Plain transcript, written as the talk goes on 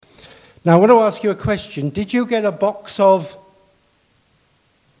Now, I want to ask you a question. Did you get a box of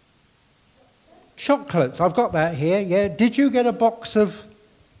chocolates? I've got that here, yeah. Did you get a box of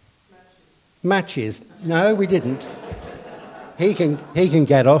matches? No, we didn't. He can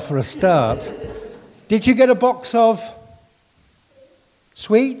get off for a start. Did you get a box of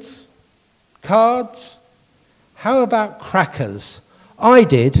sweets? Cards? How about crackers? I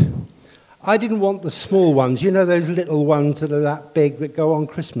did. I didn't want the small ones, you know, those little ones that are that big that go on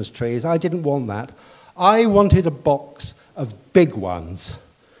Christmas trees. I didn't want that. I wanted a box of big ones.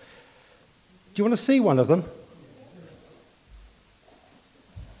 Do you want to see one of them?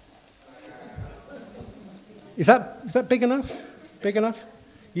 Is that big enough? Big enough?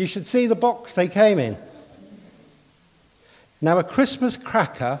 You should see the box they came in. Now, a Christmas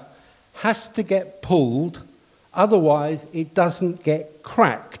cracker has to get pulled, otherwise it doesn't get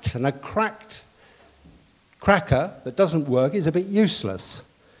cracked. And a cracked cracker that doesn't work is a bit useless.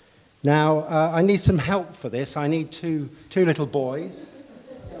 Now, I need some help for this. I need two little boys.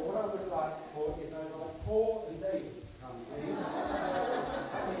 So what I would like for is I'd like Paul and David to come, please.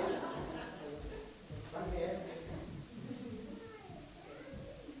 Come here.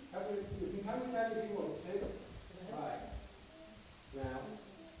 You can come with Daddy if you want to. Right. Now,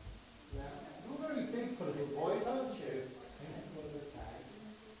 you're very big for little boys, aren't you?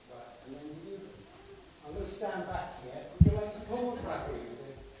 Right, and then I'm going to stand back here. Would you like to pull the cracker?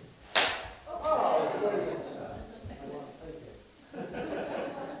 Oh, very good, sir. I want to take it.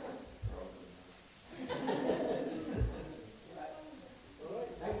 All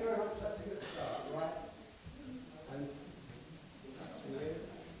right, thank you very much. That's a good start, right? And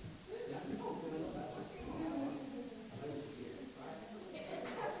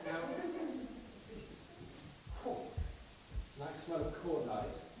nice smell of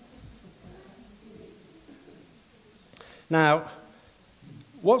cornite. Now,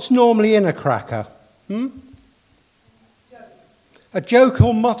 what's normally in a cracker? A joke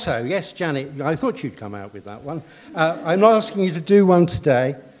or motto. Yes, Janet, I thought you'd come out with that one. I'm not asking you to do one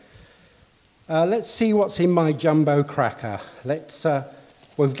today. Let's see what's in my jumbo cracker.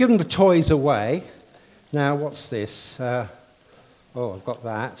 We've given the toys away. Now, what's this? I've got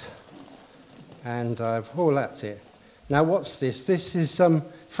that. And that's it. Now, what's this? This is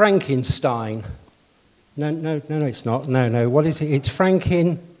Frankenstein. No, it's not. No. What is it? It's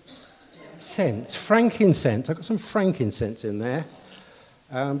frankincense. Frankincense. I've got some frankincense in there.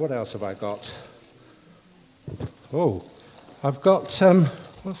 What else have I got? Oh, I've got,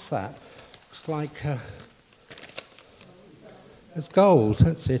 what's that? Looks like, it's gold.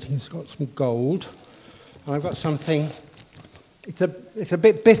 That's it. It's got some gold. And I've got something, it's a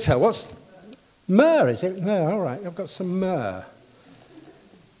bit bitter. What's, myrrh, is it? Myrrh, all right. I've got some myrrh.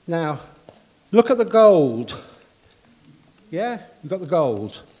 Now, look at the gold. Yeah, you've got the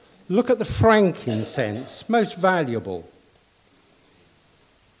gold. Look at the frankincense, most valuable.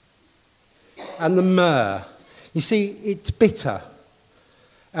 And the myrrh. You see, it's bitter.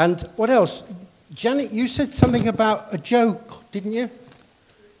 And what else? Janet, you said something about a joke, didn't you?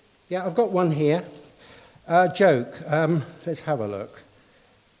 Yeah, I've got one here. Joke. Let's have a look.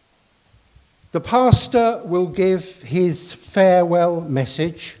 The pastor will give his farewell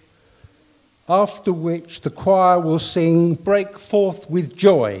message, after which the choir will sing, "Break Forth with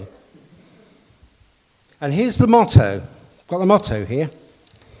Joy." And here's the motto. I've got the motto here.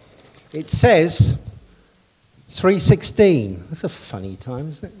 It says 3:16. That's a funny time,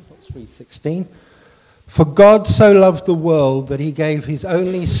 isn't it? What's 3:16? For God so loved the world that he gave his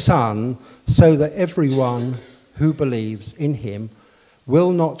only Son, so that everyone who believes in him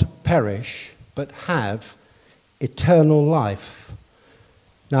will not perish, but have eternal life.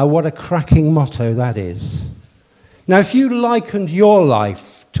 Now, what a cracking motto that is. Now, if you likened your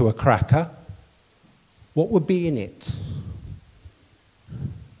life to a cracker, what would be in it?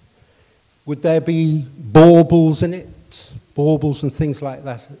 Would there be baubles in it? Baubles and things like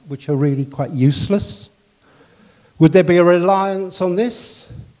that, which are really quite useless? Would there be a reliance on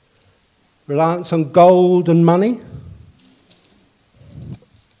this? Reliance on gold and money?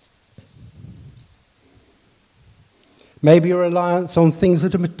 Maybe a reliance on things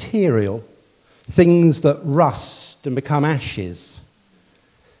that are material, things that rust and become ashes.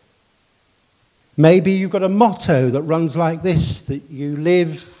 Maybe you've got a motto that runs like this, that you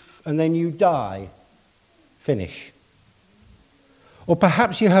live and then you die. Finish. Or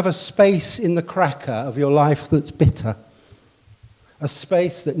perhaps you have a space in the cracker of your life that's bitter, a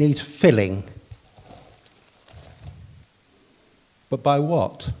space that needs filling. But by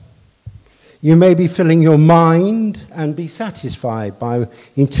what? You may be filling your mind and be satisfied by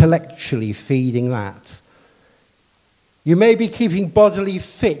intellectually feeding that. You may be keeping bodily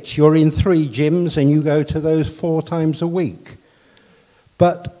fit. You're in 3 gyms and you go to those 4 times a week.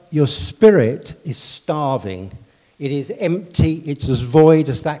 But your spirit is starving. It is empty. It's as void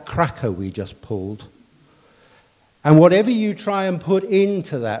as that cracker we just pulled. And whatever you try and put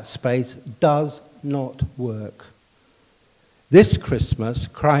into that space does not work. This Christmas,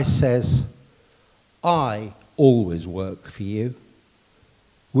 Christ says, I always work for you.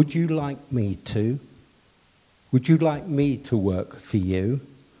 Would you like me to? Would you like me to work for you?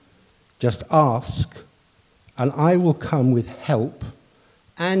 Just ask, and I will come with help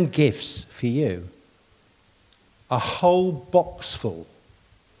and gifts for you. A whole box full.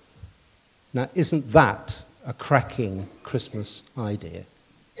 Now, isn't that a cracking Christmas idea?